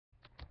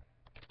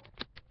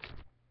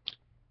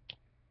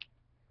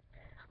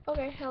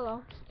Okay,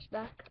 hello, it's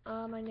back.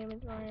 My name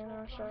is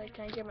Mariano. Sorry, I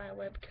can't get my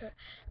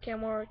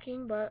webcam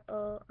working, but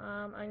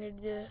I'm gonna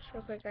do this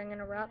real quick. I'm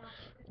gonna rap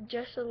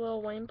just a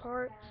little Wayne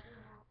part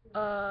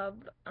of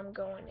I'm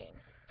going in.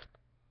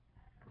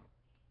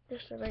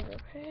 Just a regular.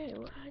 Hey,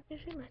 well, I can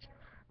see myself.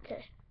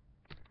 Okay.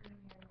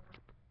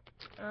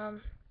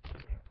 Um.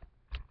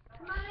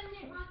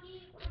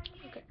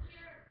 Okay.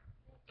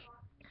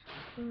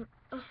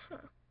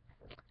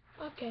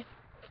 Okay.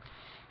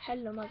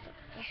 Hello, mother.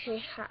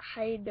 Hey,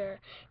 hi there.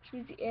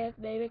 She's the F,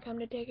 baby. Come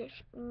to take it.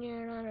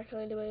 You're not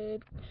a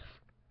babe.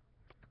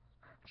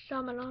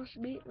 Summer on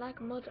beat like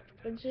a mother,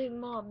 and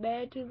Sigma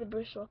bad to the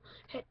bristle,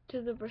 head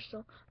to the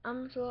bristle.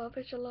 I'm so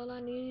official, all I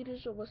need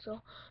is a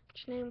whistle.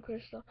 Bitch name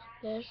Crystal,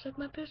 let's suck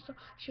my pistol.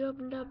 She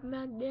opened up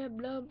my dead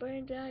blood,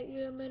 brains out.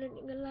 You a minute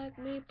nigga like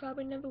me,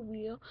 probably never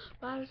will.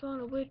 Might as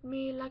well with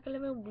me like a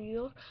living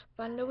wheel.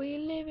 Find out where you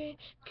living,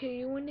 kill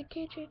you in the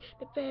kitchen.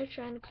 The fair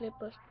trying to clip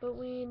us, but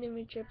we ain't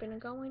even tripping. I'm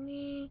going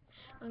in,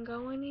 I'm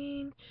going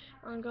in,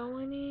 I'm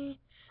going in,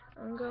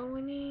 I'm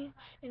going in.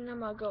 And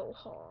I'ma go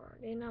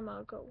hard, and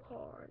I'ma go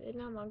hard,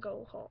 and I'ma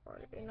go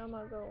hard, and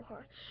I'ma go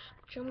hard.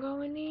 But I'm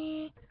going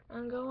in,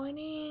 I'm going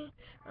in,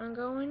 I'm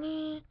going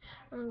in,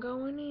 I'm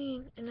going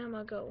in, and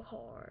I'ma go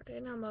hard,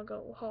 and I'ma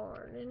go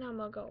hard, and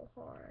I'ma go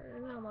hard,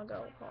 and I'ma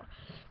go hard.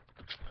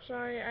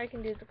 Sorry, I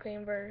can do the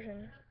clean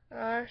version.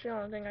 That's the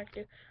only thing I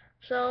can do.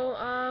 So,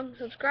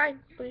 subscribe,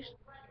 please.